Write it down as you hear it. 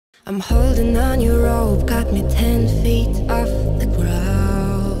I'm holding on your rope, got me 10 feet off the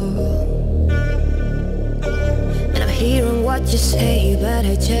ground. And I'm hearing what you say, but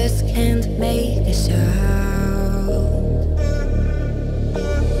I just can't make a sound.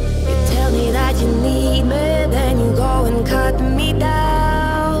 You tell me that you need me, then you go and cut me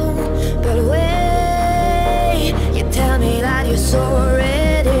down. But wait, you tell me that you're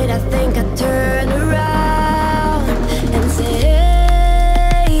sorry, did I think I'd turn around and say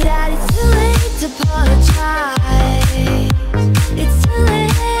to apologize? It's too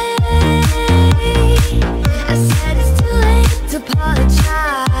late. I said it's too late to apologize.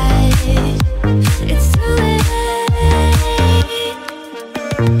 It's too late.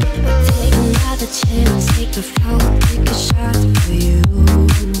 But take another chance, take a fall, take a shot for you.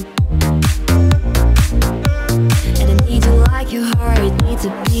 And I need you like your heart needs a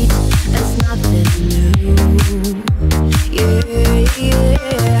beat. That's nothing new. Yeah,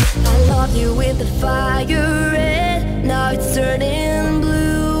 yeah. I loved you with the fire red, now it's turning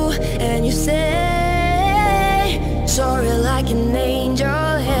blue. And you say sorry like an angel,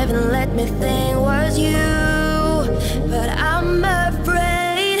 heaven let me think was you. But I'm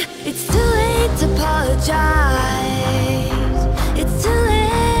afraid it's too late to apologize. It's too late.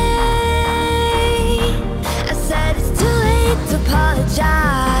 I said it's too late to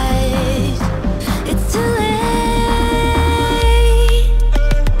apologize. It's too late.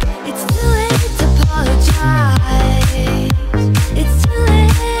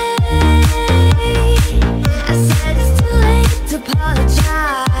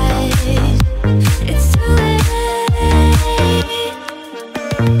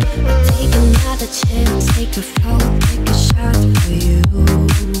 Chance, take a fall, take a shot for you.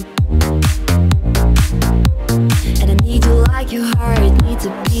 And I need you like your heart needs a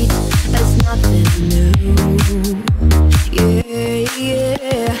beat. That's nothing new. Yeah,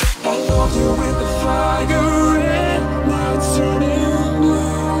 yeah. I love you with the fire red, now it's turning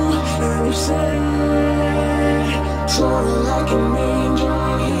blue. And you say sorry like an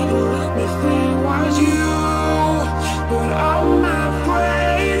angel, you let me think was you. But I'm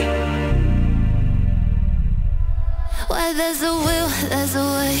afraid. Where there's a will, there's a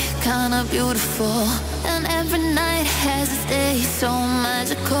way, kinda beautiful. And every night has its day, so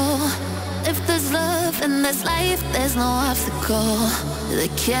magical. If there's love and there's life, there's no obstacle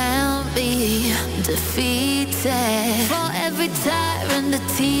that can't be defeated. For every tyrant, a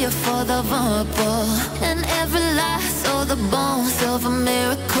tear for the vulnerable. And every lie, so the bones of a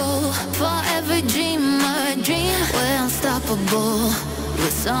miracle. For every dreamer, a dream, we're unstoppable.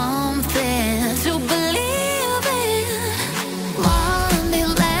 With something to believe in. Monday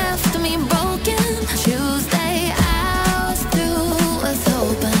left me broken. Tuesday I was through with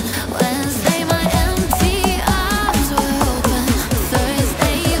open. Wednesday my empty arms were open.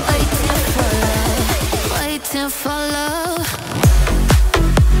 Thursday waiting for love, waiting for love.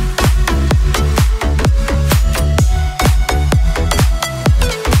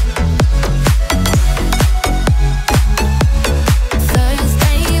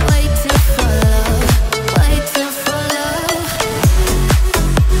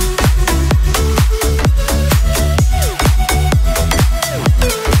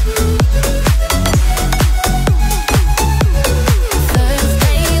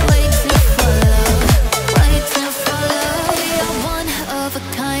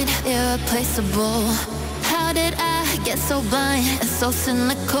 How did I get so blind and so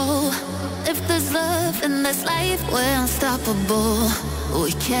cynical? If there's love and there's life, we're unstoppable.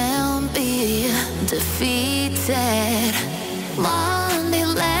 We can't be defeated. Monday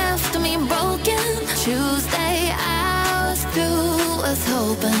left me broken. Tuesday I was through with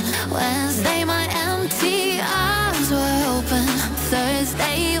hoping. Wednesday my empty arms were open.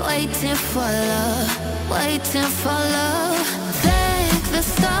 Thursday waiting for love, waiting for love. Thank the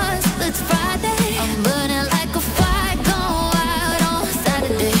stars, it's Friday. I'm burning like a fire, go out on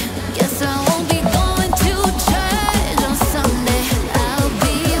Saturday. Guess I won't be going to church on Sunday. I'll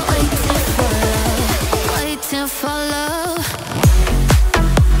be waiting for love, waiting for love.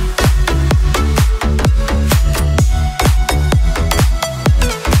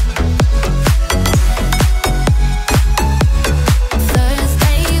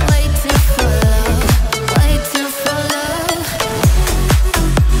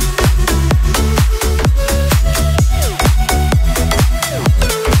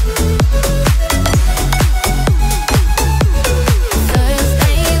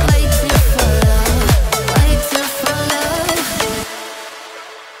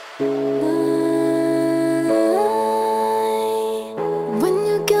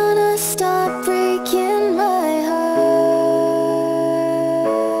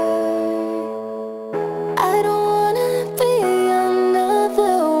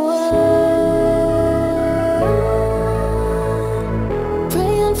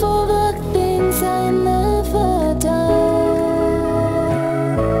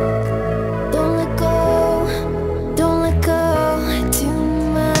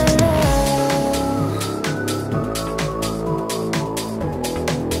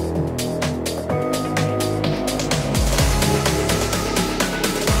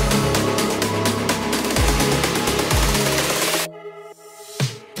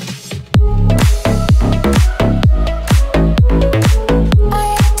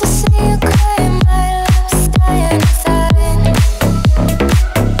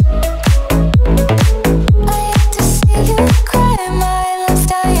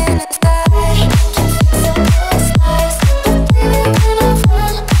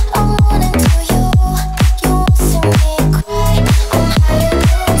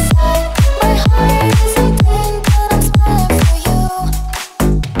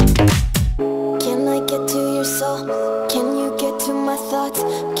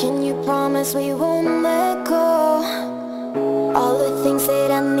 things that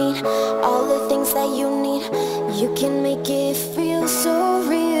I need, all the things that you need. You can make it feel so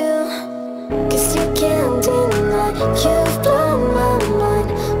real, 'cause you can't deny you've blown my mind.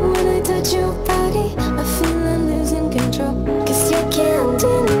 When I touch your body, I feel I'm losing control, 'cause you can't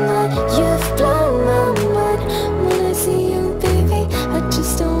deny you've blown my mind. When I see you, baby, I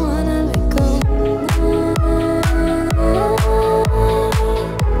just don't wanna let go.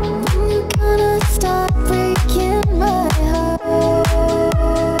 When you gonna stop breaking my heart?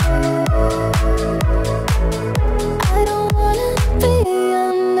 I don't wanna be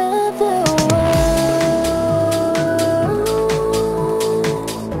another one,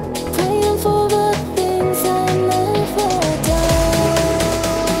 praying for the things I never done.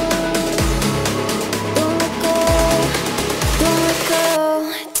 Don't let go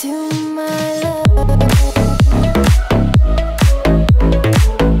to my love.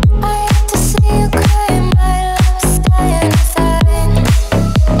 I hate to see you cry, my love's dying inside.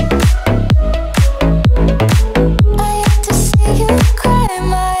 I hate to see you cry,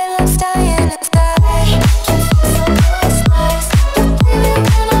 my love's dying inside. You feel so close, lies. You play me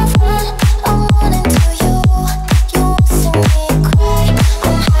when I run. I'm running to you. You won't see me cry.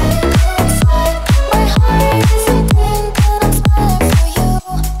 I'm hiding inside. My heart is in pain, but I'm smiling for you.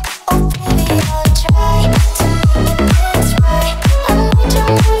 Oh baby, I'll try to make it dance right. I need you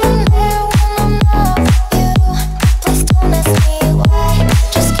more than there when I'm not with you. Please don't ask me why.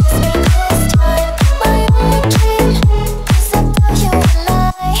 Just kiss me this time. My only dream is about you and I.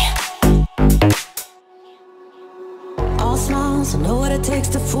 All smiles, I know what it takes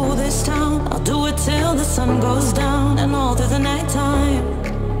to fool this town. I'll do it till the sun goes down and all through the nighttime.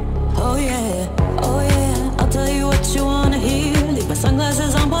 Oh yeah, I'll tell you what you wanna hear. Leave my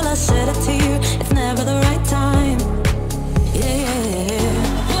sunglasses on while I shed a tear. It's never the right time. Yeah.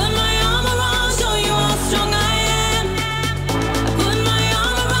 Put my arm around, show you how strong I am. I put my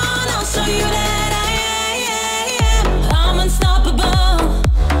arm around, I'll show you that I am. I'm unstoppable.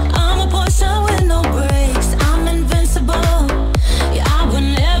 I'm a Porsche with no brakes. I'm invincible. Yeah, I win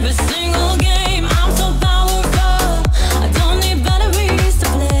every single game. I'm so powerful. I don't need batteries to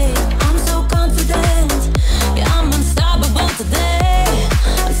play. I'm so confident. Yeah, I'm unstoppable today.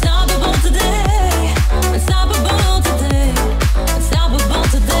 Unstoppable today. Unstoppable today. Unstoppable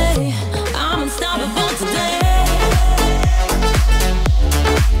today. I'm unstoppable today.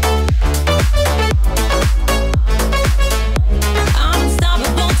 I'm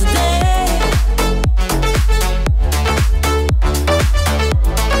unstoppable today.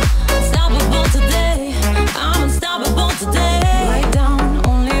 Unstoppable today. I'm unstoppable today. Write down,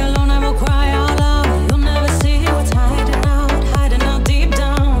 only alone I will cry out loud. You'll never see what's hiding out deep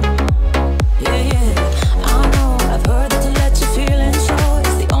down. Yeah. I know, I've heard that to let your feelings show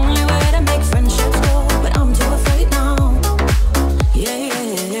is the only way to make friendships grow, but I'm too afraid now. Yeah.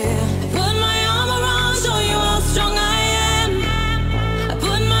 Put my arm around, show you how strong I am. I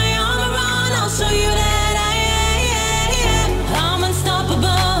put my arm around, I'll show you that I am. I'm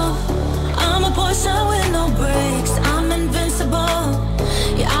unstoppable. I'm a Porsche with no brakes. I'm invincible.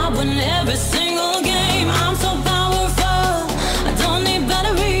 Yeah, I win every single game. I'm so powerful. I don't need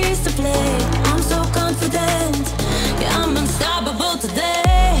batteries to play. I'm so confident. Yeah, I'm unstoppable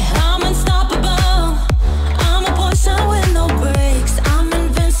today. I'm unstoppable. I'm a Porsche with no brakes. I'm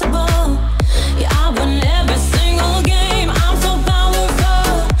invincible. Yeah, I win every single game. I'm so powerful.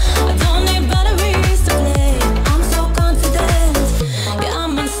 I don't need batteries to play. I'm so confident. Yeah,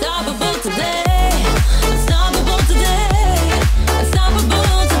 I'm unstoppable today. Unstoppable today. Unstoppable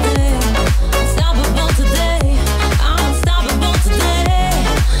today. Unstoppable today. I'm unstoppable today.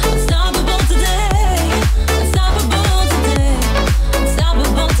 Unstoppable today. Unstoppable today.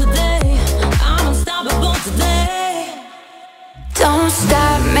 Unstoppable today. I'm unstoppable today. Don't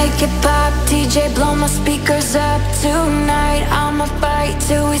stop, make it pop, DJ blow my speakers up tonight. I'ma fight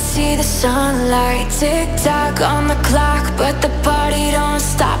till we see the sunlight. Tick tock on the clock, but the party don't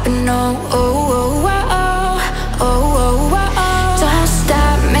stop. And don't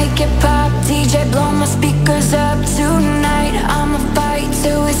stop, make it pop, DJ blow my speakers up tonight. I'ma fight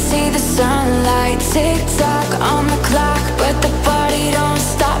till we see the sunlight. Tick tock on the clock, but the party don't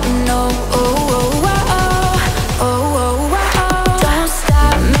stop. Don't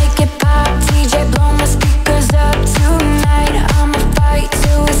stop, make it pop, DJ blow my speakers up tonight. I'ma fight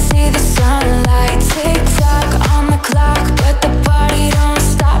till we see the sunlight. Tick tock on the clock, but the party don't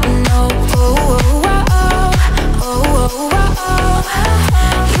stop. No.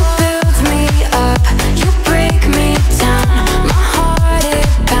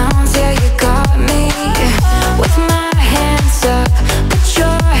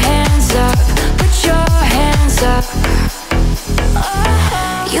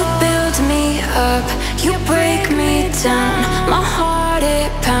 down. My heart,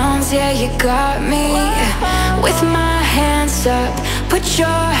 it pounds, yeah, you got me. With my hands up, put your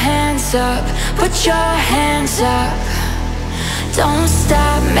hands up, put your hands up. Don't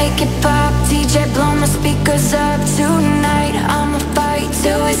stop, make it pop, DJ blow my speakers up. Tonight I'ma fight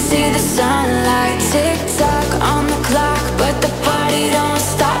till we see the sunlight. Tick tock on the clock, but the party don't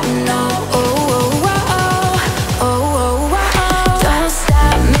stop, no. Don't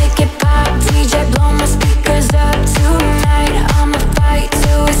stop, make it pop, DJ blow my speakers up. Tonight I'ma fight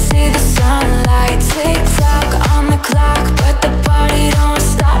till we see the sunlight. Tick tock on the clock, but the party don't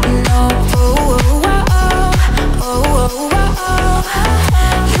stop, no.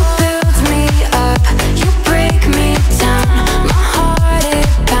 You build me up, you break me down. My heart, it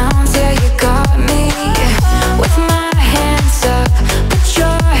pounds, yeah, you got me. With my hands up, put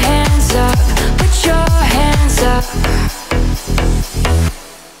your hands up, put your hands up.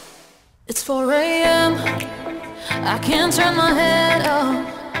 It's 4 AM, I can't turn my head off.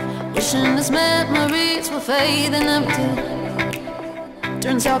 Wishing these memories will fade and empty.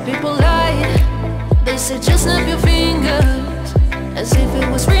 Turns out people lie. They say just snap your fingers, as if it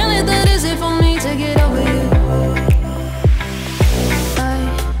was really that easy for me to get over you. I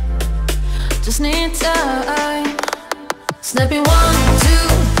just need time. Snapping 1, 2,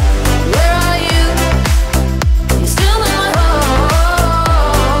 where are you? You're still in my heart.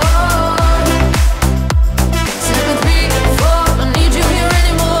 Snapping 3, 4, don't need you here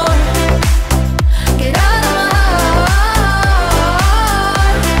anymore. Get out of my heart.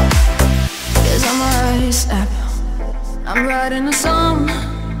 'Cause I'm already snap. I'm writing a song,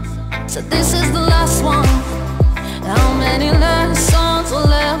 so this is the last one. How many last songs are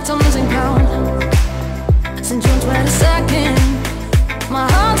left? I'm losing count. Since June 22nd, my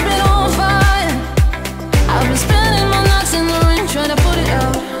heart's been on fire. I've been spending my nights in the rain trying to put it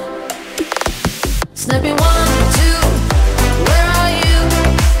out. Snapping 1, 2, where are you?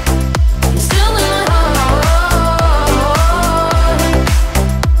 You're still in my heart.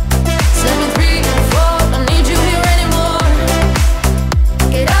 Snapping 3, 4, don't need you here anymore.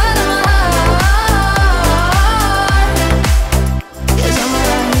 Get out of my heart. 'Cause I'm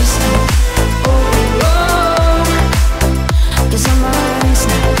already snap. Oh, oh. 'Cause I'm already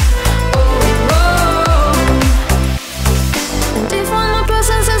snap. Oh, oh. And if one more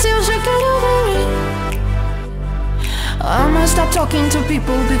person says you should get over it, I must stop talking to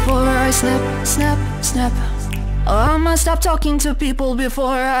people before I snap, snap, snap. I must stop talking to people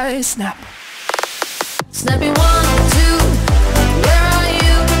before I snap. Snapping 1, 2, where are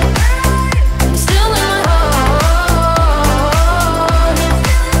you? You're still in my heart.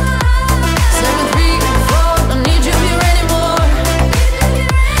 Snapping 3, 4, don't need you here anymore.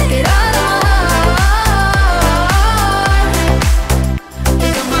 Get out of my heart.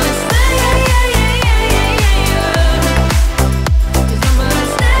 'Cause I'm gonna stay, 'cause I'm gonna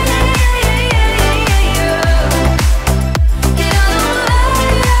stay, get out of my heart.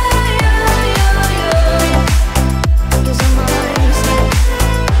 'Cause I'm already stay,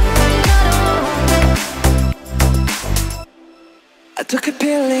 get out of my heart. I took a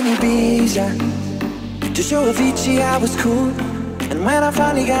pill in Ibiza to show Avicii I was cool. And when I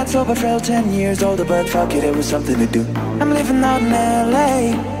finally got sober, felt 10 years older. But fuck it, it was something to do. I'm living out in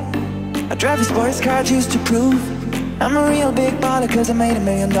LA. I drive a sports car just to prove I'm a real big baller, 'cause I made $1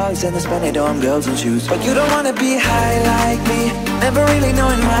 million and I spent it on girls and shoes. But you don't wanna be high like me, never really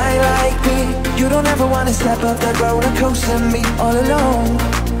knowing why like me. You don't ever wanna step up that roller coaster and me all alone.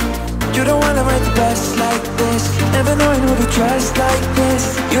 You don't wanna ride the bus like this, never knowing who to trust like this.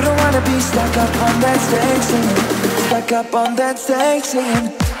 You don't wanna be stuck up on that stage singing, stuck up on that stage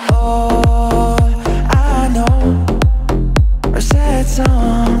singing. All I know are sad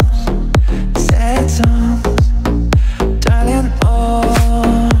songs, sad songs. Darling,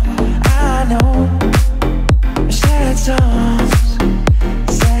 all I know are sad songs,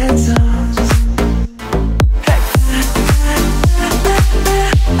 sad songs.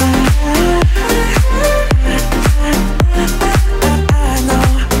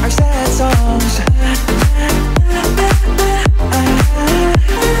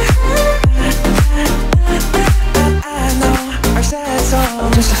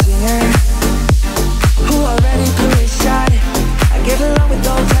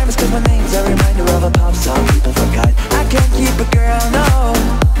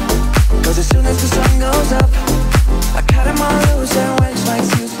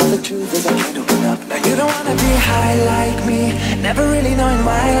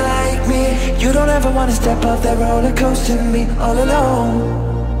 All alone.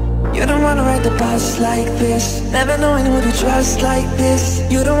 You don't wanna ride the bus like this, never knowing who to trust like this.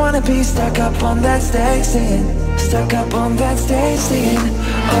 You don't wanna be stuck up on that stage singing, stuck up on that stage singing,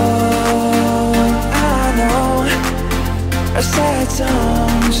 oh, I know our sad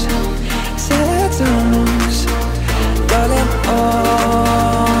songs, darling, oh,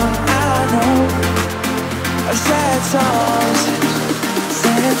 I know our sad songs,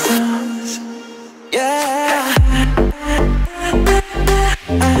 yeah.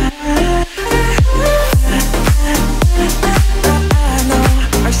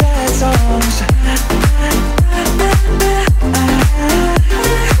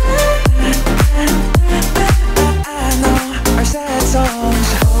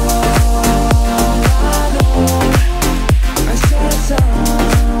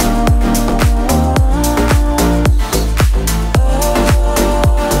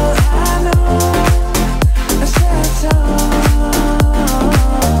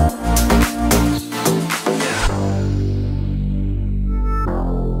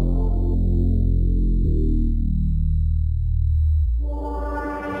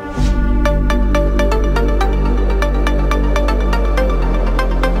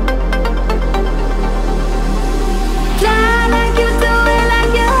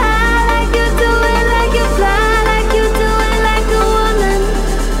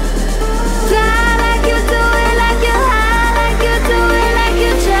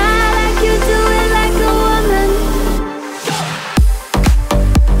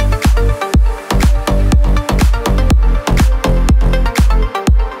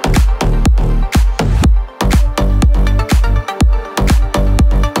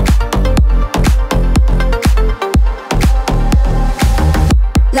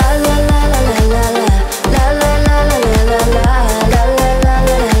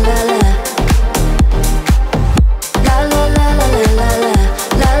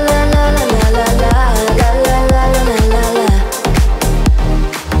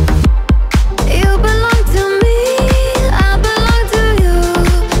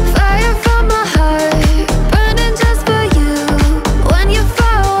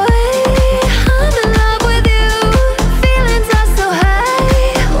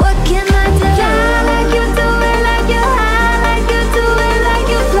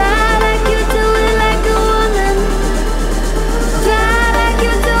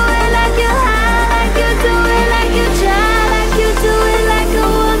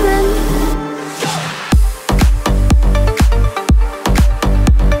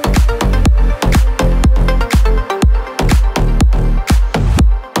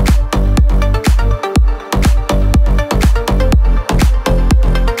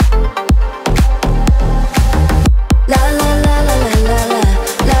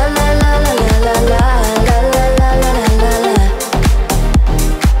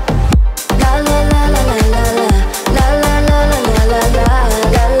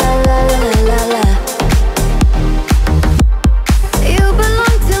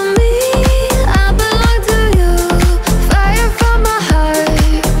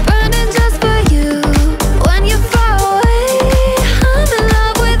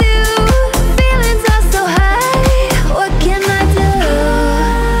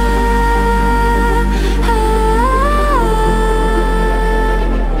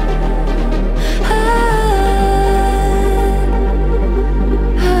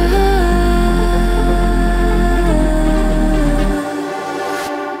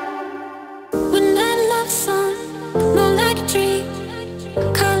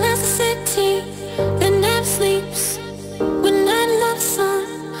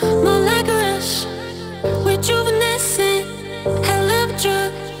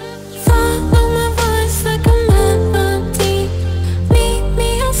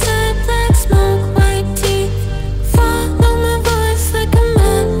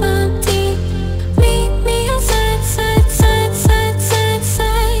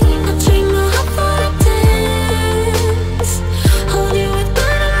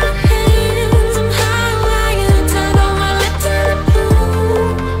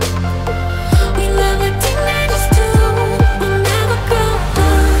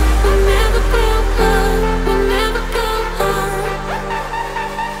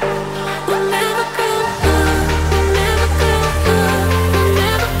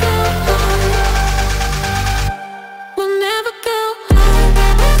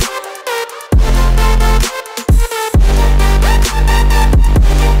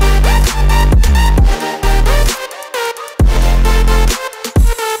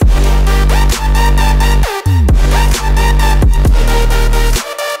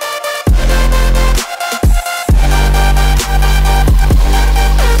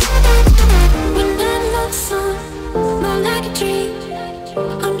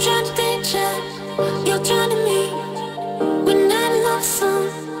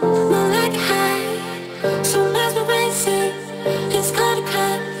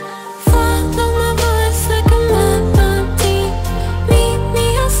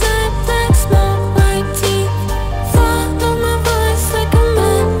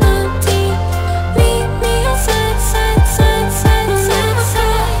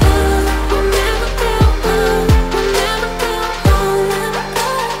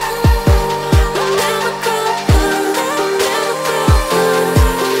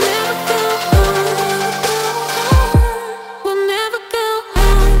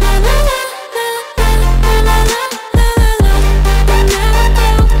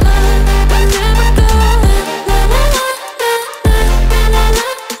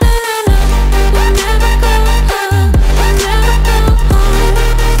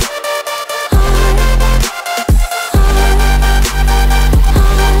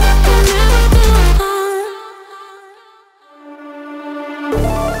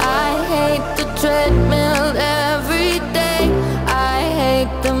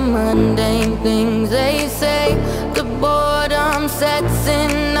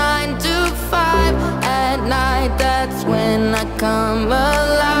 I come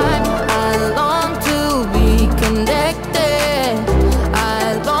alive. I long to be connected,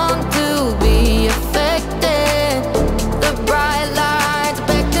 I long to be affected. The bright lights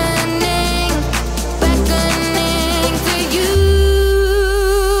beckoning, beckoning to you.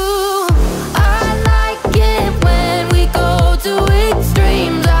 I like it when we go to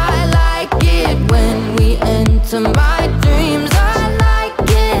extremes. I like it when we enter my dreams. I like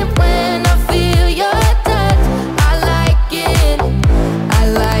it when I feel your touch. I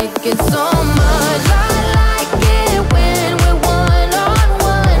like it so much. I like it when we're one on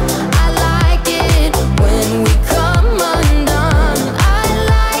one. I like it when we come undone. I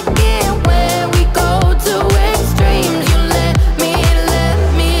like it when we go to extremes. You let me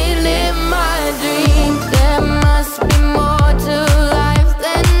live my dream. There must be more to life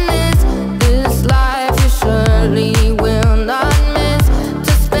than this life you surely will not miss.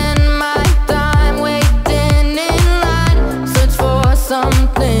 To spend my time waiting in line, search for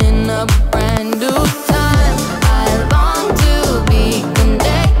something, a brand new time. I long to be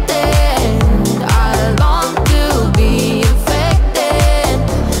connected, I long to be affected.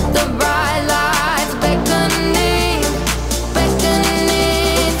 The bright lights beckoning,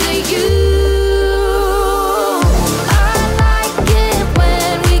 beckoning to you. I like it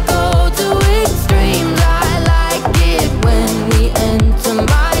when we go to extremes. I like it when we enter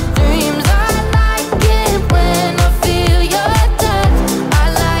my dreams. I like it when I feel your touch. I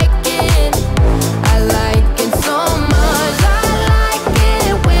like it so much. I like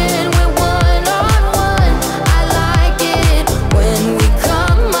it when we're one on one. I like it when we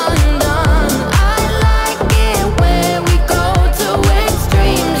come undone. I like it when we go to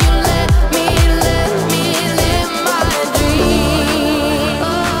extremes. You let me live my dream. I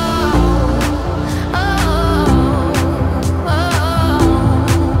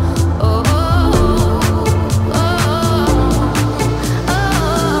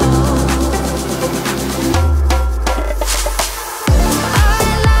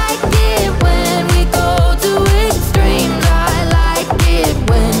like it when we go to extremes. I like it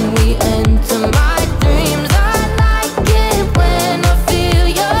when we enter my dreams. I like it when I feel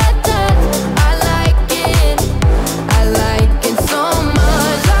your touch. I like it so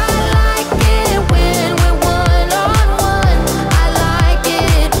much. I like it when we're one on one. I like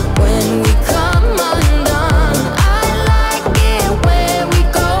it when we come undone. I like it when we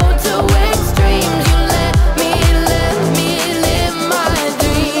go to extremes. You let me live my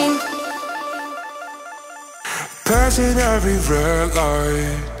dream. Passing every red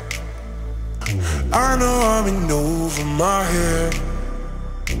light, I know I'm in over my head.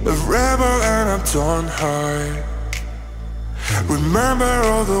 A rebel and I'm done high. Remember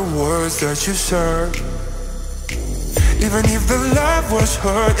all the words that you said. Even if the love was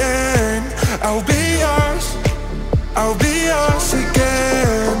hurting, I'll be yours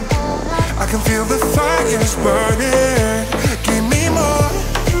again. I can feel the fire's burning, give me more.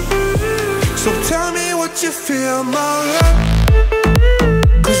 So tell me what you feel, my love,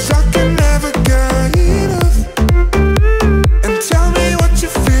 'cause I can never get enough. And tell me what you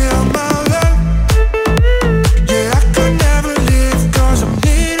feel, my love. Yeah, I could never leave 'cause I'm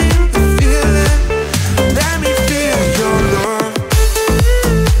needing the feeling. Let me feel your love.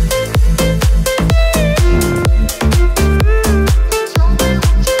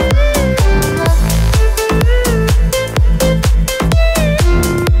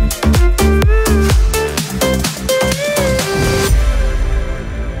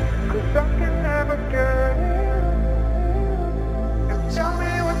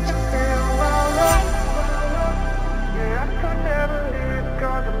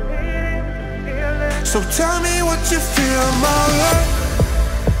 So tell me what you feel, my love,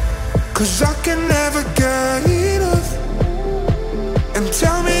 'cause I can never get enough. And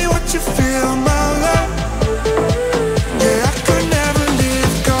tell me what you feel, my love. Yeah, I could never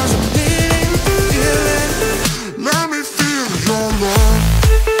leave 'cause I'm needing the feeling. Let me feel your love,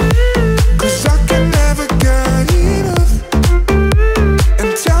 'cause I can never get enough. And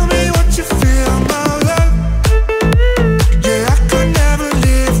tell me what you feel, my love. Yeah, I could never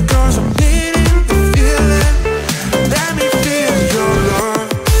leave 'cause I'm needing the feeling. Let me feel your love.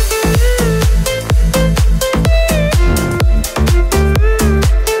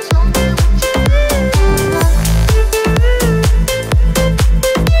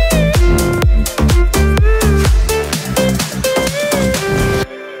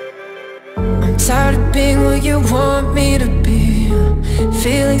 Tired of being what you want me to be,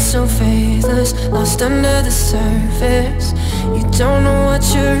 feeling so faithless, lost under the surface. You don't know what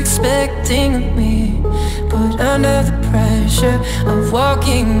you're expecting of me, but caught under the pressure of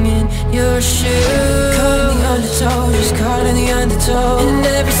walking in your shoes. Caught in the undertow, just caught in the undertow. And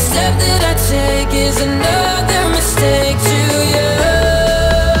every step that I take is another mistake to you.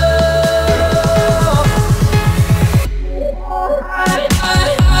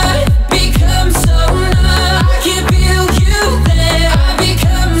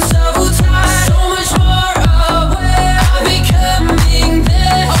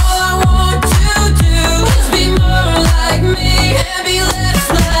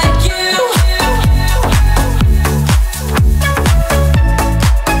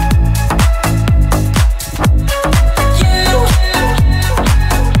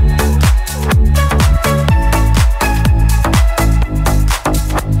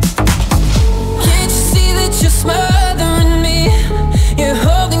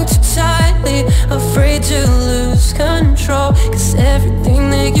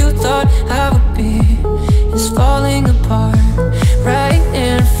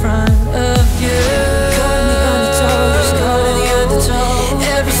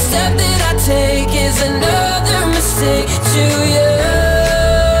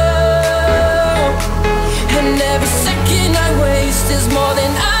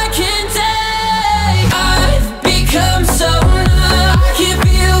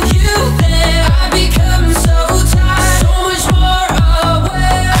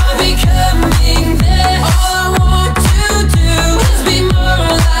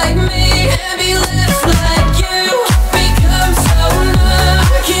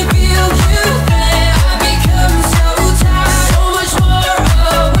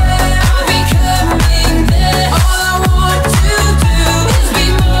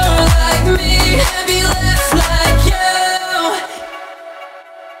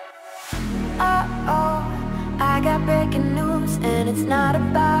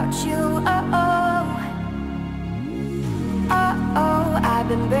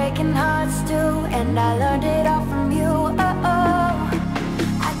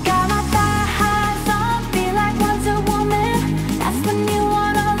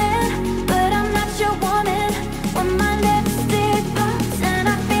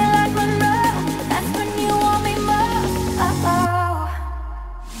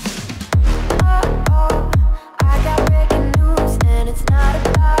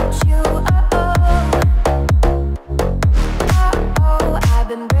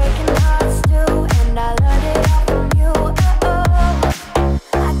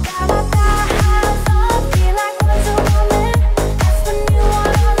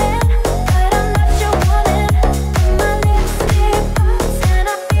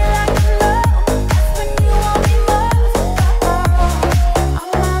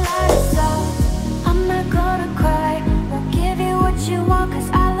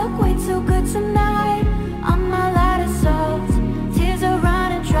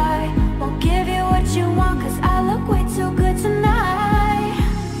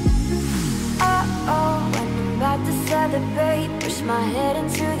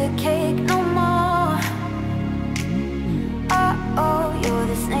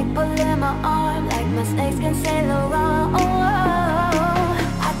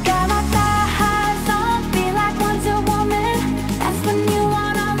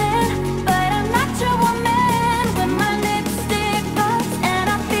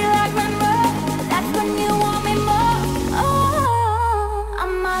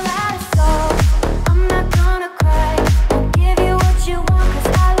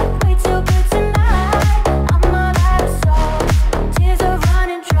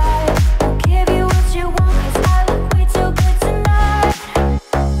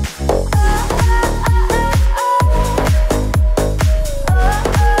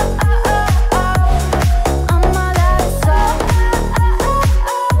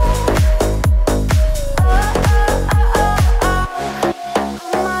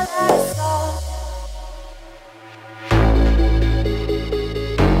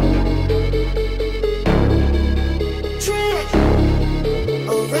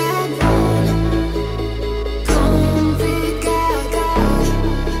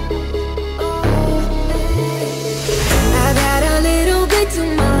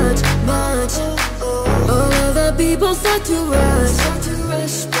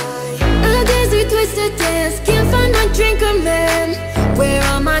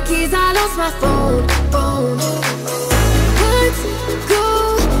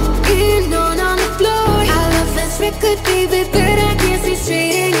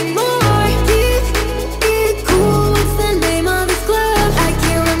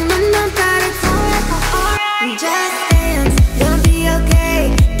 Just dance, you'll be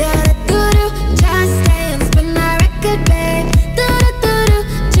okay. Da da do do. Just dance.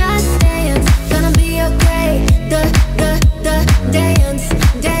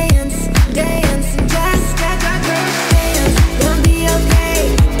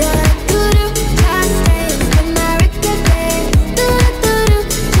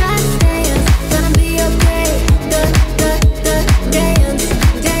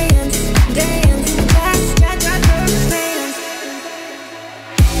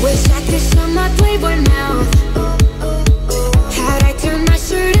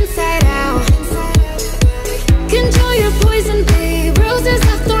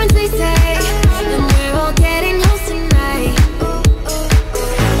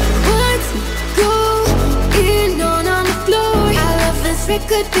 secret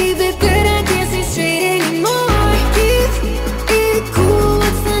could be, but I can't see straight anymore. Keep it cool,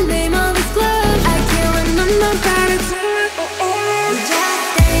 what's the name of this club? I can't remember, but it's just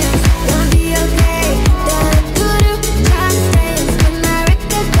dance, gonna be okay. Da-da-doo-doo, just dance, when I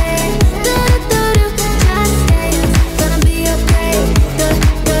record dance. Da-da-doo-doo, just dance, gonna be okay. Dance,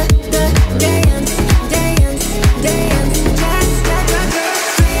 dance, dance, just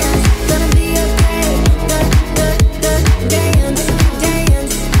dance, gonna be okay. Dance, dance, dance,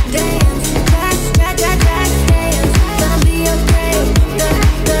 just dance, gonna be okay.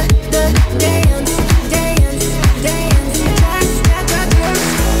 Dance, dance, dance, just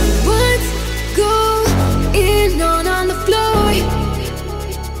what's going on the floor?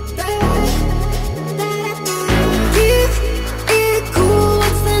 Keep it cool,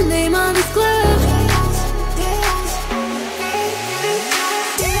 what's the name of this club?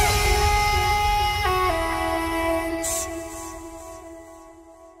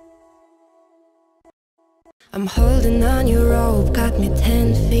 I'm holding on your rope, got me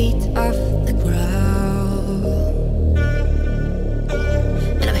 10 feet off the ground.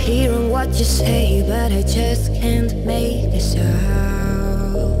 And I'm hearing what you say, but I just can't make a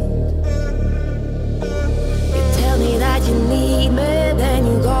sound. You tell me that you need me, then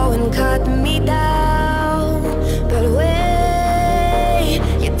you go and cut me down. But wait,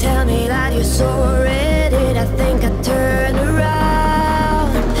 you tell me that you're sorry, did I think I'd turn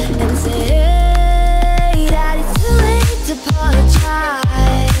around and say that it's too late to apologize.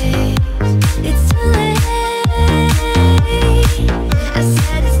 It's too late. I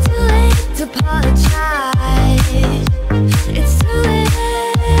said it's too late to apologize. It's too late.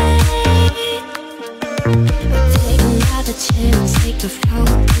 Take another chance, take a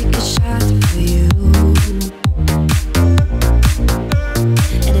fall, take a shot for you.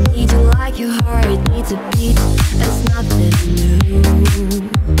 And I need you like your heart needs a beat. That's nothing new.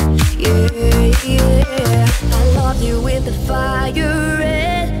 Yeah, yeah. I love you with the fire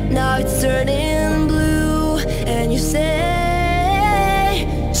red, now it's turning blue. And you say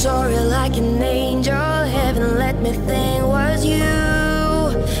sorry like an angel, heaven let me think was you.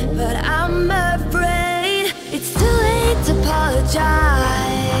 But I'm afraid it's too late to apologize.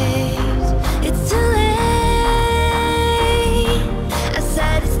 It's too late. I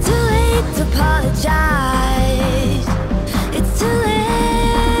said it's too late to apologize. It's too late.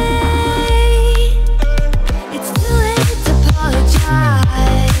 It's too late to apologize.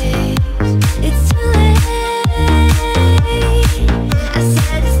 It's too late. I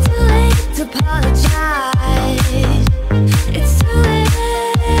said it's too late to apologize. It's too late.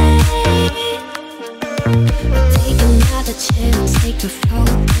 Take another chance, take a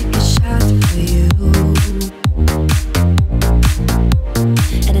fall, take a shot for you.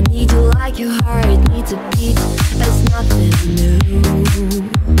 And I need you like your heart needs a beat. That's nothing new.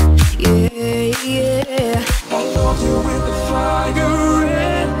 Yeah, yeah. I love you with the fire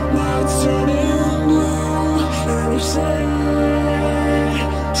red, now it's turning blue. And you say,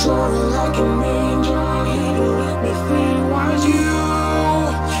 sorry like an angel, you let me think was you.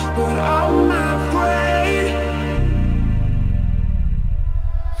 But I'm afraid.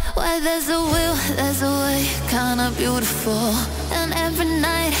 Where there's a will, there's a way, kinda beautiful. And every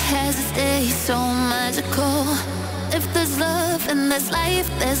night has its day, so magical. If there's love and there's life,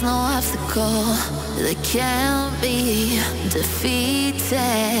 there's no obstacle that can't be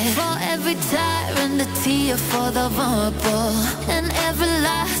defeated. For every tyrant, a tear for the vulnerable. And every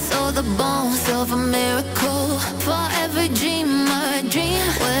loss, all the bones of a miracle. For every dreamer, a dream,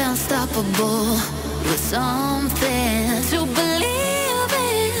 we're unstoppable. With something to believe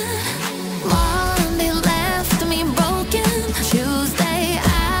in. Monday left me broken. Tuesday,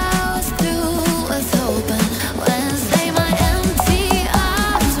 I was through with open. Wednesday, my empty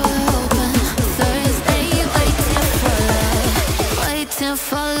arms were open. Thursday, waiting for love. Waiting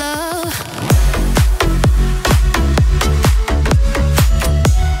for love.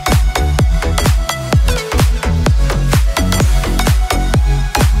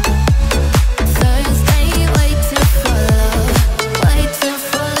 Thursday, waiting for love. Waiting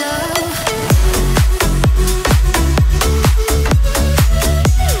for love.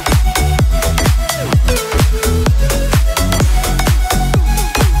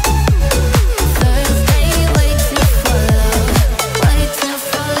 Thursday, waiting for love. Waiting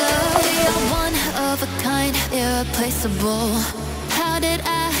for love. You're one of a kind, irreplaceable. How did I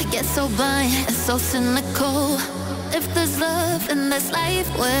get so blind and so cynical? If there's love and there's life,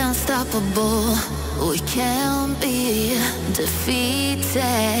 we're unstoppable. We can't be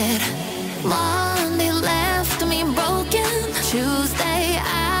defeated. Monday left me broken. Tuesday,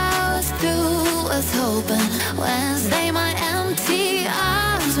 I was through with hoping. Wednesday, my empty arms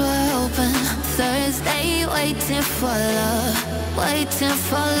Thursday, waiting for love, waiting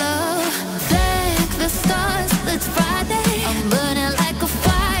for love. Thank the stars, it's Friday. I'm burning like a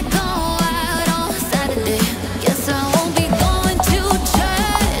fire, go out on Saturday. Guess I won't be going to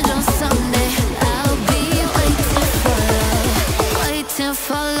church on Sunday. I'll be waiting for love, waiting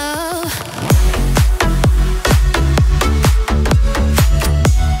for love.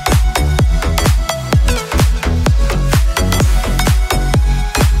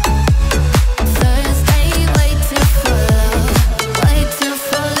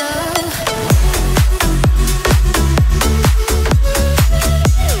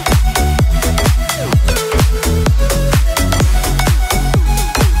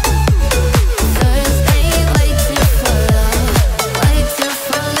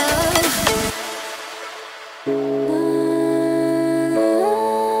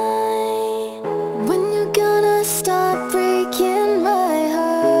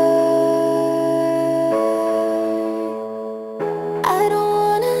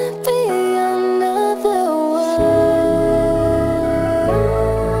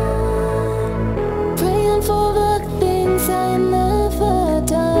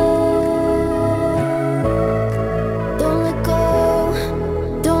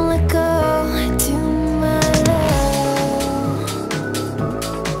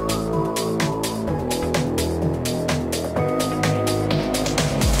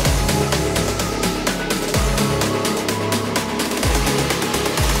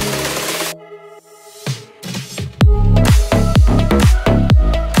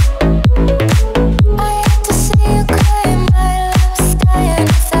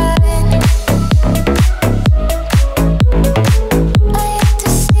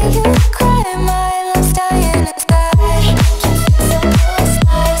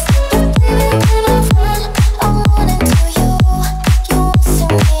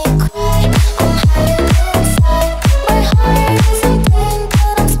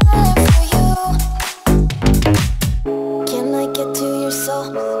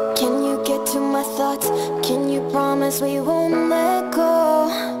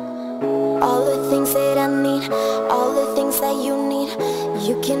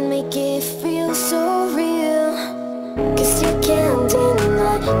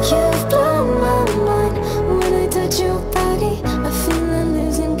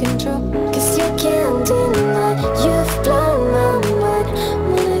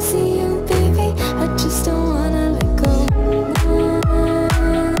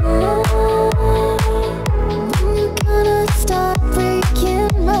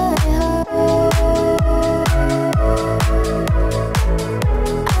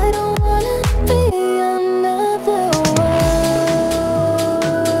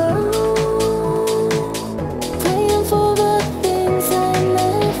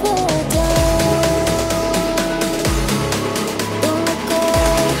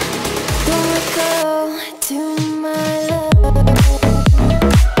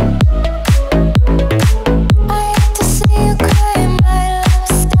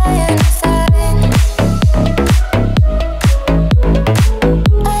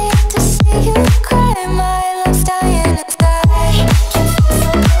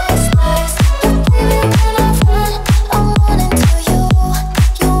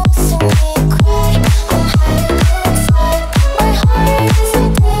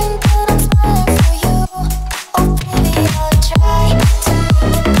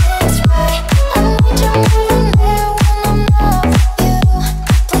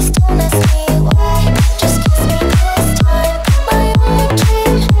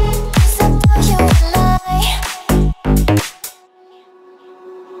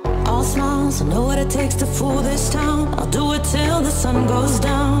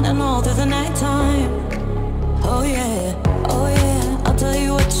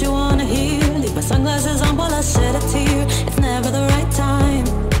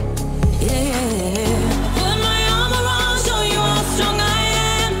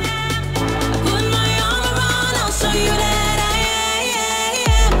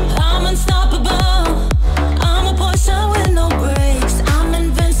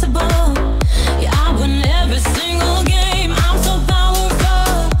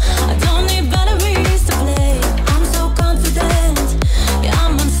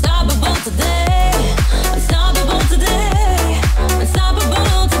 Unstoppable today, unstoppable today.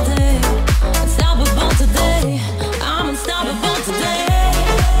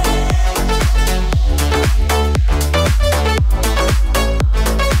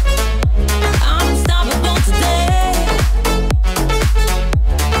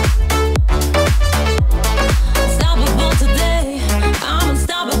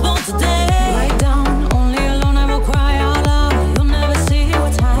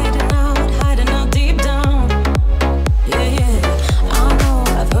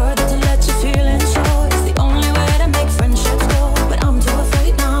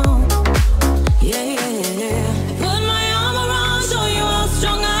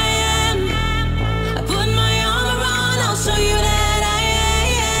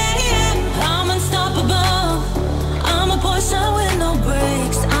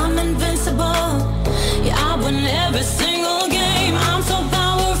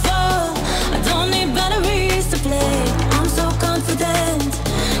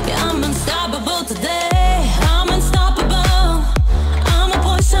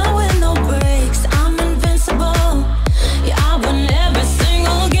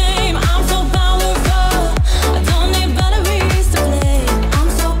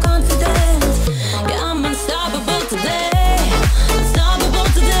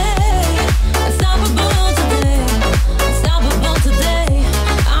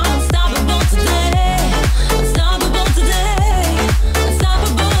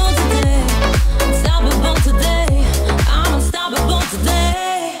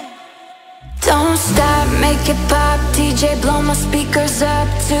 make it pop. DJ, blow my speakers up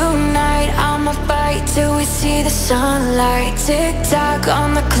tonight. I'ma fight till we see the sunlight. Tick tock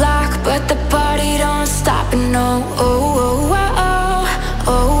on the clock, but the party don't stop. And no, oh, oh, oh, oh,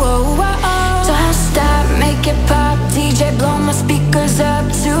 oh, oh, oh, oh. Don't stop, make it pop. DJ, blow my speakers up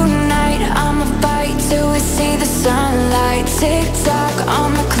tonight. I'ma fight till we see the sunlight. Tick tock on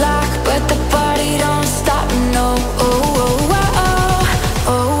the clock, but the party don't stop. And no, oh, oh, oh,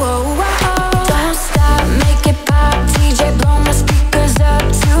 oh, oh, oh, oh, oh. Don't stop, make it pop. DJ, blow my speakers up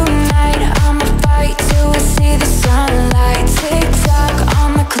tonight. I'ma fight till we see the sunlight. Tick tock on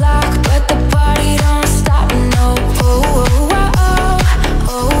the clock, but the party don't stop. No, oh, oh, oh,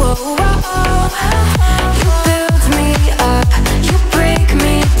 oh, oh, oh, oh. You build me up, you break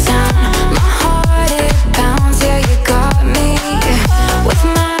me down. My heart it pounds, yeah, you got me. With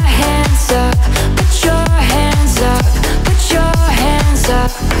my hands up, put your hands up, put your hands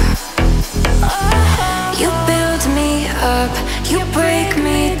up. You build me up, you break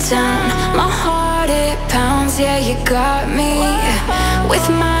me down. My heart it pounds, yeah, you got me. With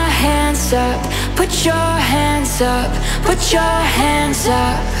my hands up, put your hands up, put your hands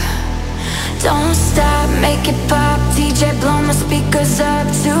up. Don't stop, make it pop. DJ, blow my speakers up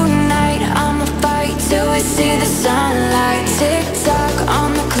tonight. I'ma fight till we see the sunlight. Tick tock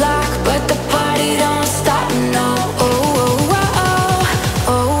on the clock, but the party don't stop. No, oh, oh, oh,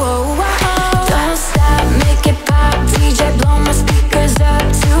 oh, oh, oh, oh. Don't stop, make it pop. DJ, blow my speakers up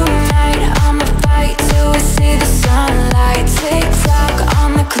tonight. I'ma fight till we see the sunlight. Tick tock on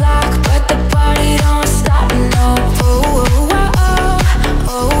the clock, but the party don't stop. No, oh, oh, oh,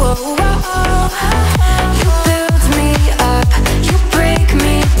 oh, oh, oh, oh. You build me up, you break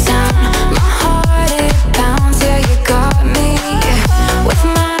me down. My heart it pounds, yeah, you got me. With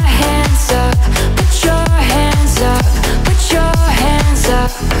my hands up, put your hands up, put your hands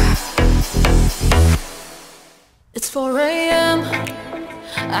up. It's 4 a.m.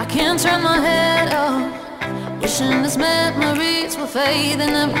 I can't turn my head up. Wishing these memories will fade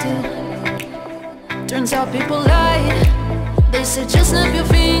and empty. Turns out people lie. They say just snap your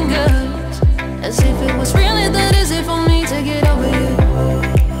fingers, as if it was really that easy for me to get over you.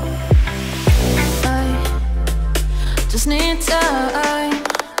 I just need time.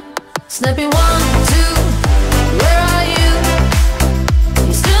 Snappy 1, 2, where are you?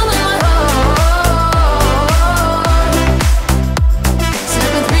 You're still in my heart.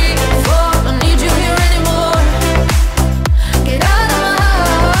 Snappy 3, 4, don't need you here anymore. Get out of my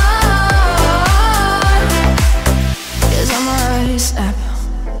heart. 'Cause I'm already snap.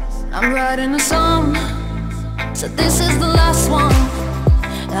 I'm writing a song, so this is the last one.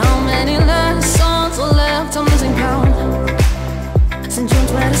 How many last songs are left? I'm losing count. Since June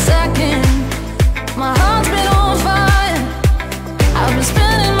 22nd, my heart's been on fire. I've been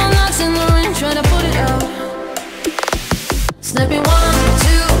spending my nights in the rain trying to put it out. Snappy 1,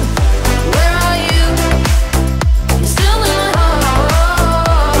 2, where are you? You're still in my heart.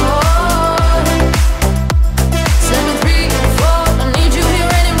 Snappy 3, 4, don't need you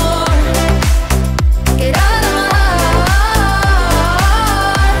here anymore. Get out of my heart.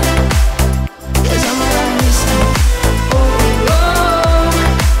 'Cause I'm already snap. Oh, oh.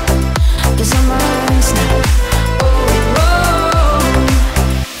 'Cause I'm already snap. Oh, oh.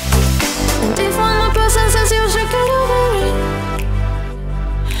 And if one more person says you should get over it,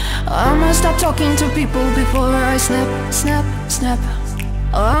 I must stop talking to people before I snap, snap, snap.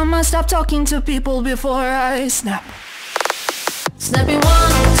 I must stop talking to people before I snap. Snappy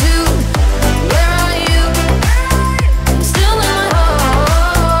 1, 2, where are you? You're still in my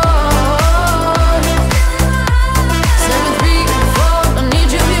heart. Snappy 3, 4, don't need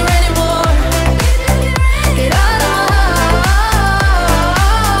you here anymore. Get out of my heart.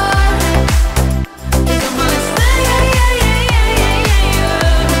 'Cause I'm gonna stay, yeah, yeah, yeah, yeah, yeah, yeah.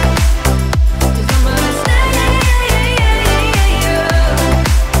 'Cause I'm gonna stay, yeah, yeah, yeah, yeah, yeah, yeah.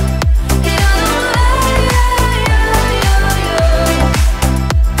 Get out of my heart, yeah, yeah, yeah, yeah.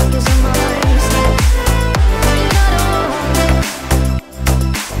 'Cause I'm already snap. Get out of my heart.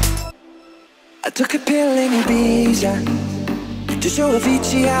 I took a pill in Ibiza to show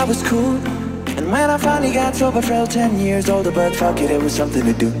Avicii I was cool. And when I finally got sober, felt 10 years older. But fuck it, it was something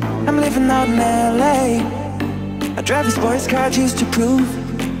to do. I'm living out in LA. I drive a sports car just to prove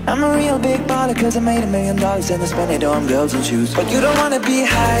I'm a real big baller, 'cause I made $1 million and I spent it on girls and shoes. But you don't wanna be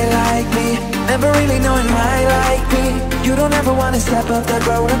high like me, never really knowing why like me. You don't ever wanna step up that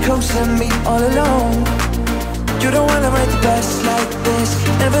roller coaster and be all alone. You don't wanna write the best like this,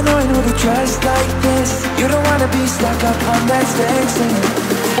 never knowing who to trust like this. You don't wanna be stuck up on that stage singing,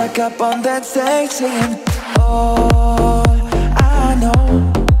 stuck up on that stage singing. All I know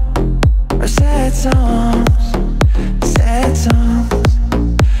are sad songs.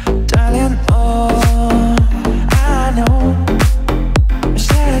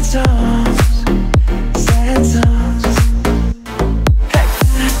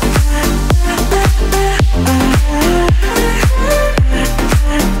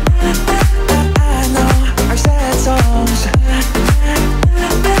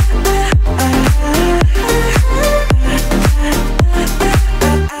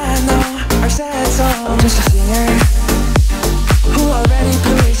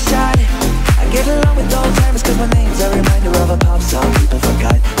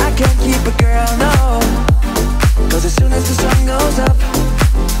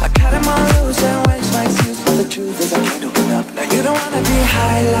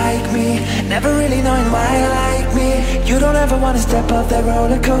 cry like me, never really knowing why like me. You don't ever wanna step off that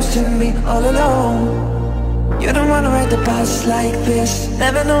roller coaster and be all alone. You don't wanna ride the bus like this,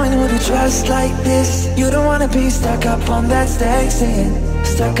 never knowing who to trust like this. You don't wanna be stuck up on that stage singing,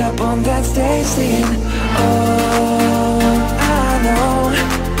 stuck up on that stage singing. Oh, I know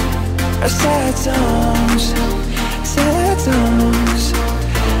our sad songs, sad songs,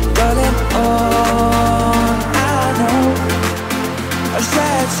 darling. Oh, I know our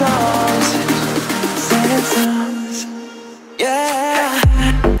sad songs, sad songs, yeah.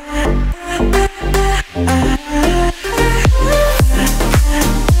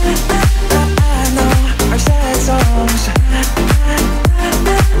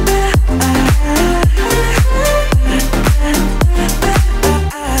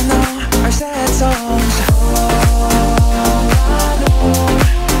 I know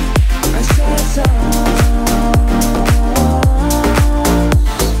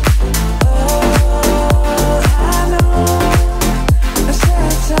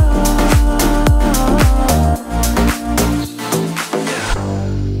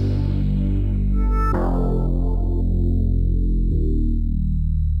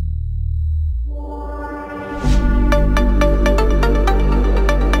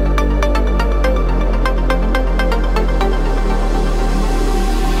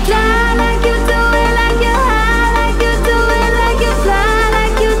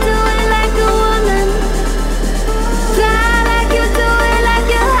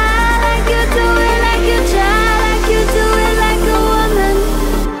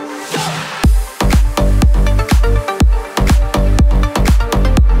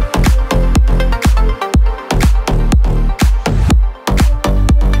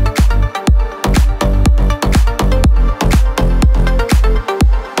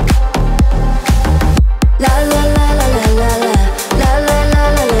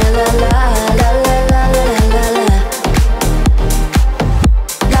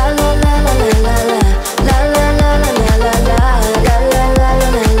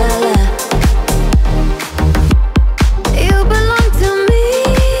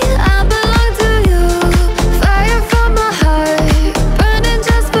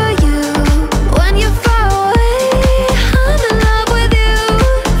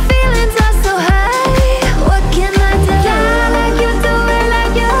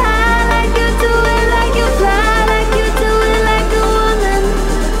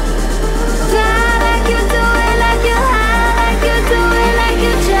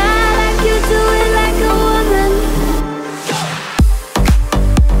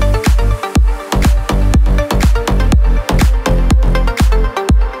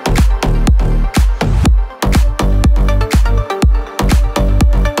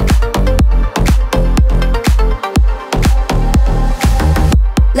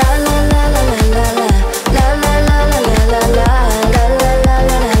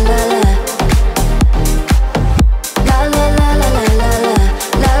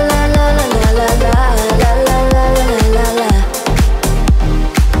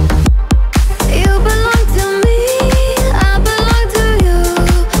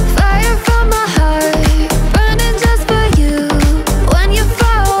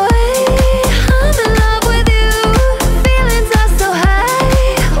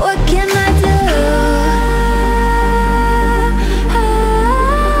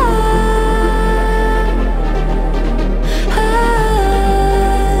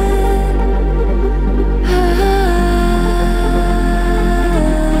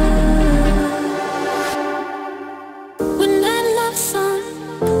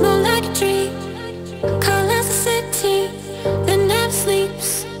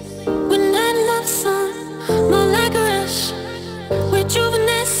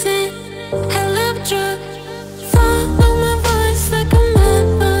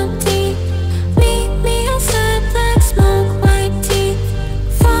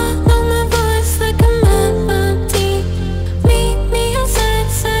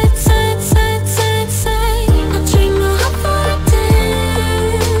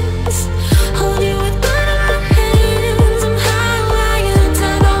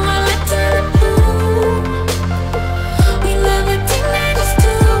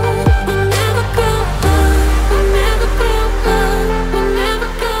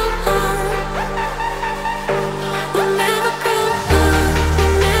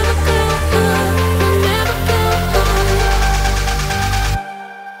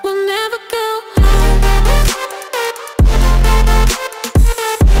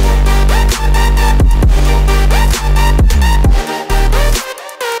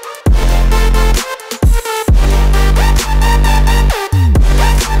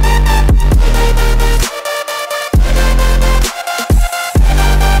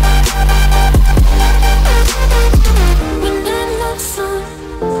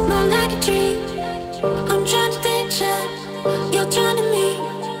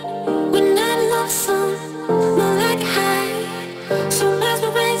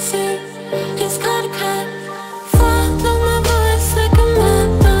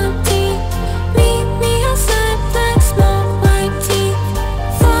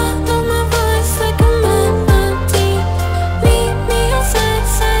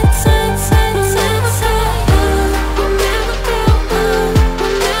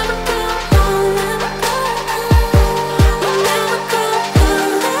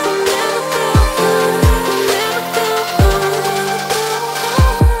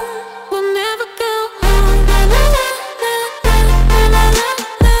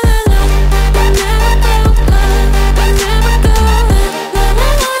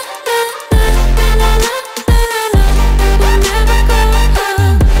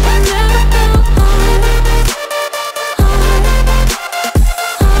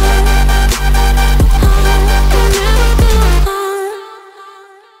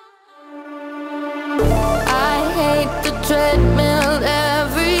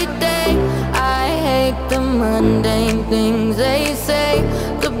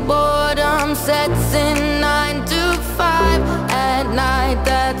sets in 9 to 5. At night,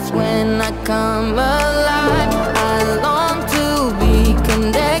 that's when I come alive. I long to be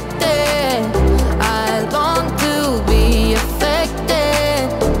connected, I long to be affected.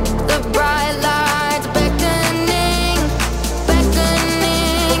 The bright lights beckoning,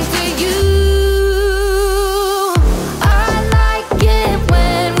 beckoning to you. I like it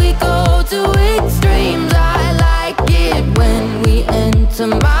when we go to extremes. I like it when we enter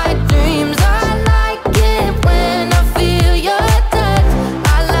my dreams. I like it when I feel your touch.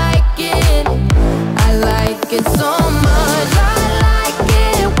 I like it so much. I like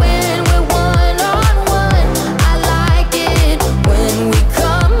it when we're one on one. I like it when we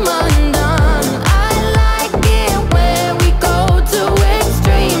come undone. I like it when we go to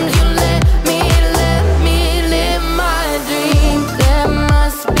extremes. You let me live my dream. There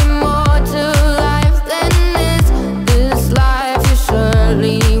must be more to life than this. This life you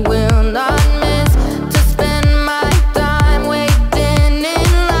surely will not miss. To spend my time waiting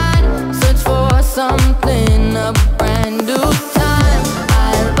in line, search for something, a brand new time.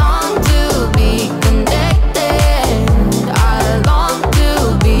 I long to be connected, I long to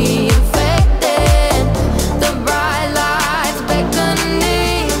be affected. The bright lights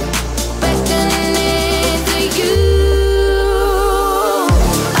beckoning, beckoning to you.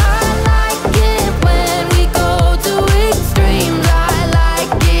 I like it when we go to extremes. I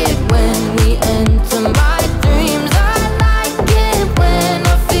like it when we enter my dreams. I like it when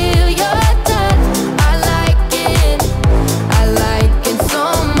I feel your touch. I like it so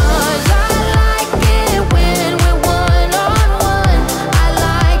much. I like it when we're one on one. I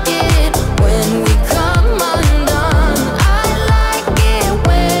like it when we come undone. I like it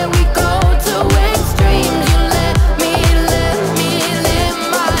when we go to extremes. You let me live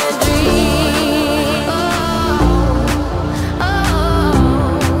my dream. I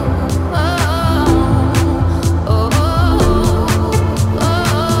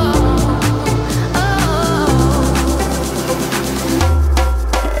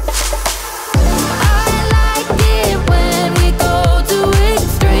like it when we go to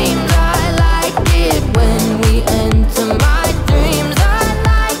extremes. I like it when we enter my dreams. I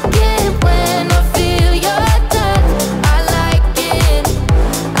like it when I feel your touch. I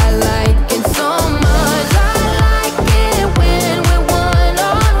like it so much. I like it when we're one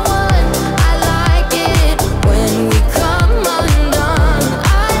on one. I like it when we come undone.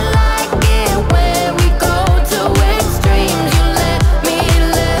 I like it when we go to extremes. You let me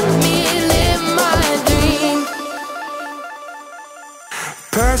live my dream.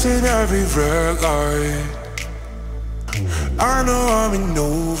 Passing every red light, I know I'm in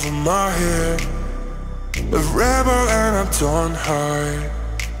over my head. A rebel and I'm torn high.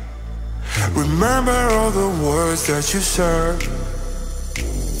 Remember all the words that you said.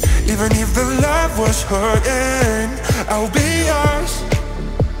 Even if the love was hurting, I'll be yours,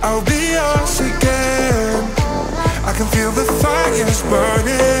 I'll be yours again. I can feel the fire's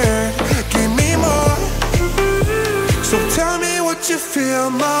burning, give me more. So tell me what you feel,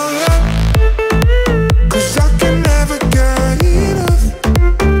 my love, 'cause I can never get enough.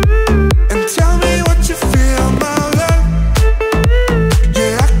 And tell me what you feel, my love.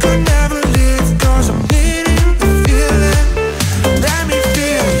 Yeah, I could never live 'cause I'm needing the feeling. Let me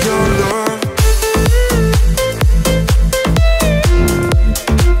feel your love.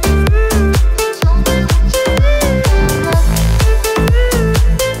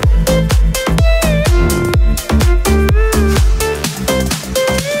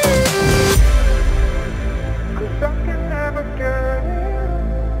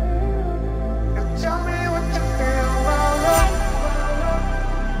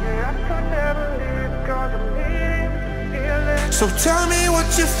 So tell me what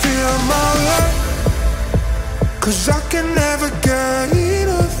you feel, my love, 'cause I can never get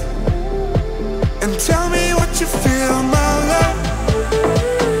enough. And tell me what you feel, my love.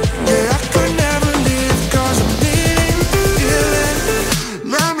 Yeah, I could never live 'cause I'm needing the feeling.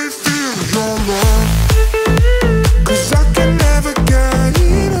 Let me feel your love, 'cause I can never get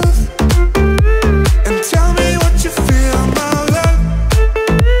enough. And tell me what you feel, my love.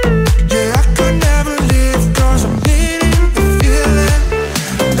 Yeah, I could never live 'cause I'm needing the feeling.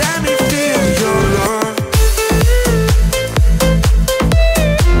 Let me feel your love.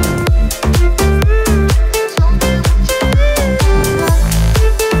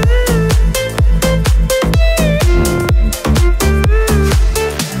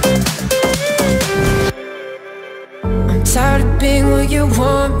 Tired of being what you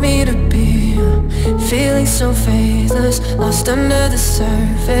want me to be, feeling so faithless, lost under the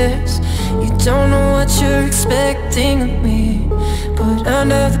surface. You don't know what you're expecting of me, but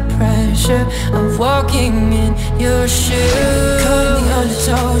under the pressure of walking in your shoes. Caught in the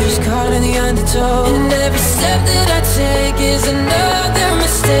undertow, just caught in the undertow. And every step that I take is another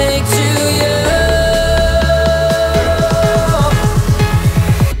mistake to you.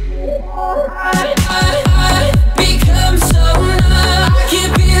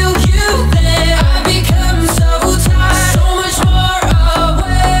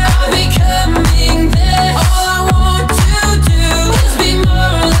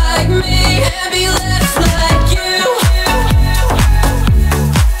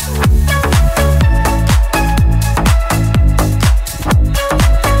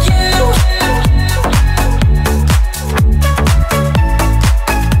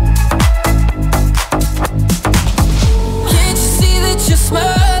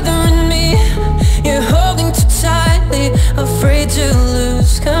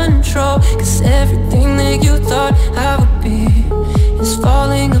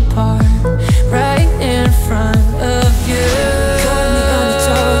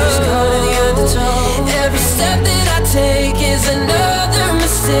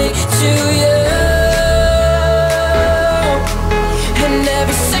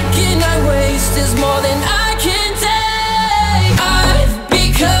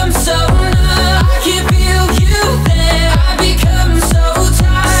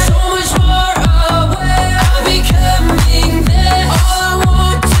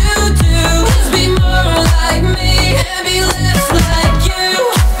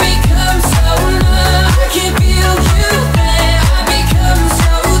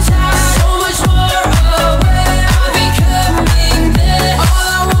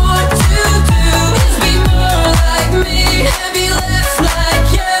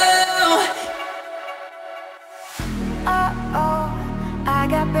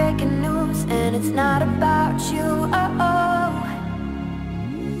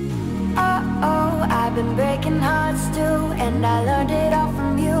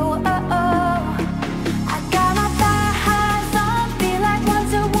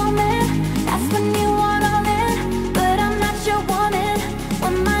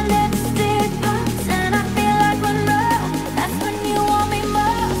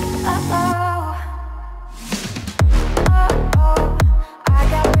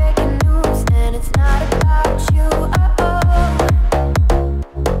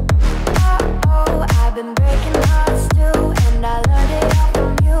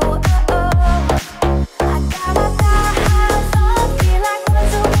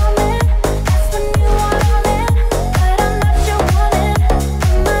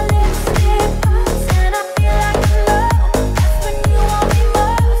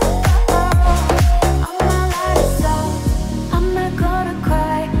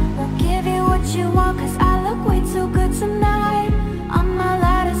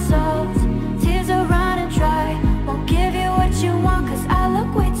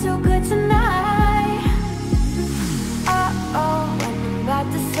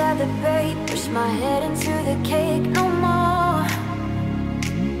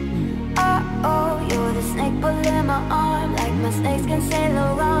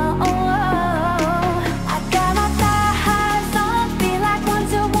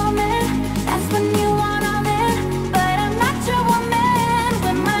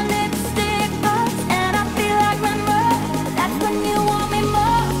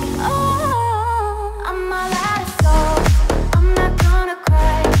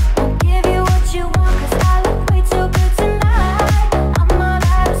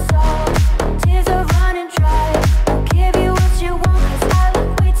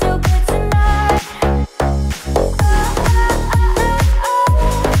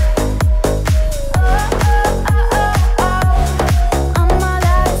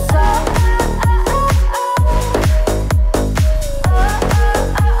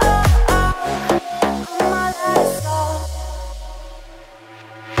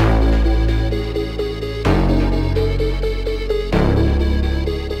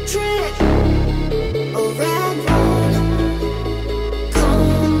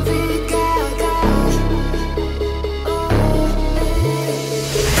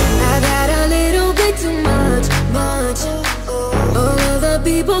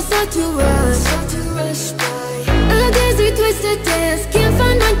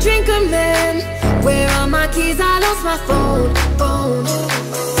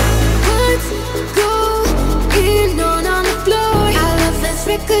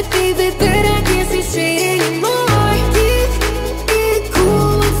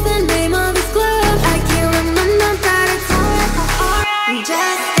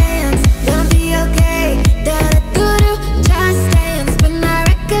 Just dance, gonna be okay. Da da do do. Just dance.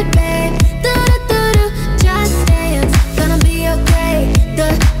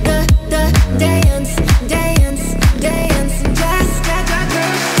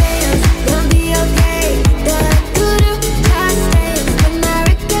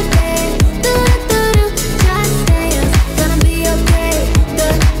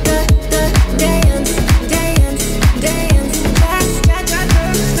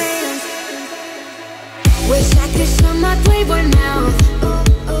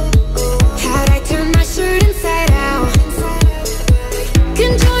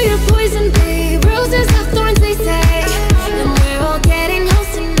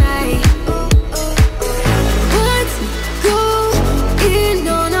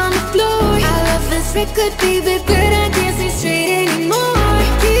 it could be, but I can't see straight anymore.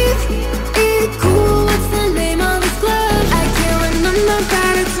 Keep it cool.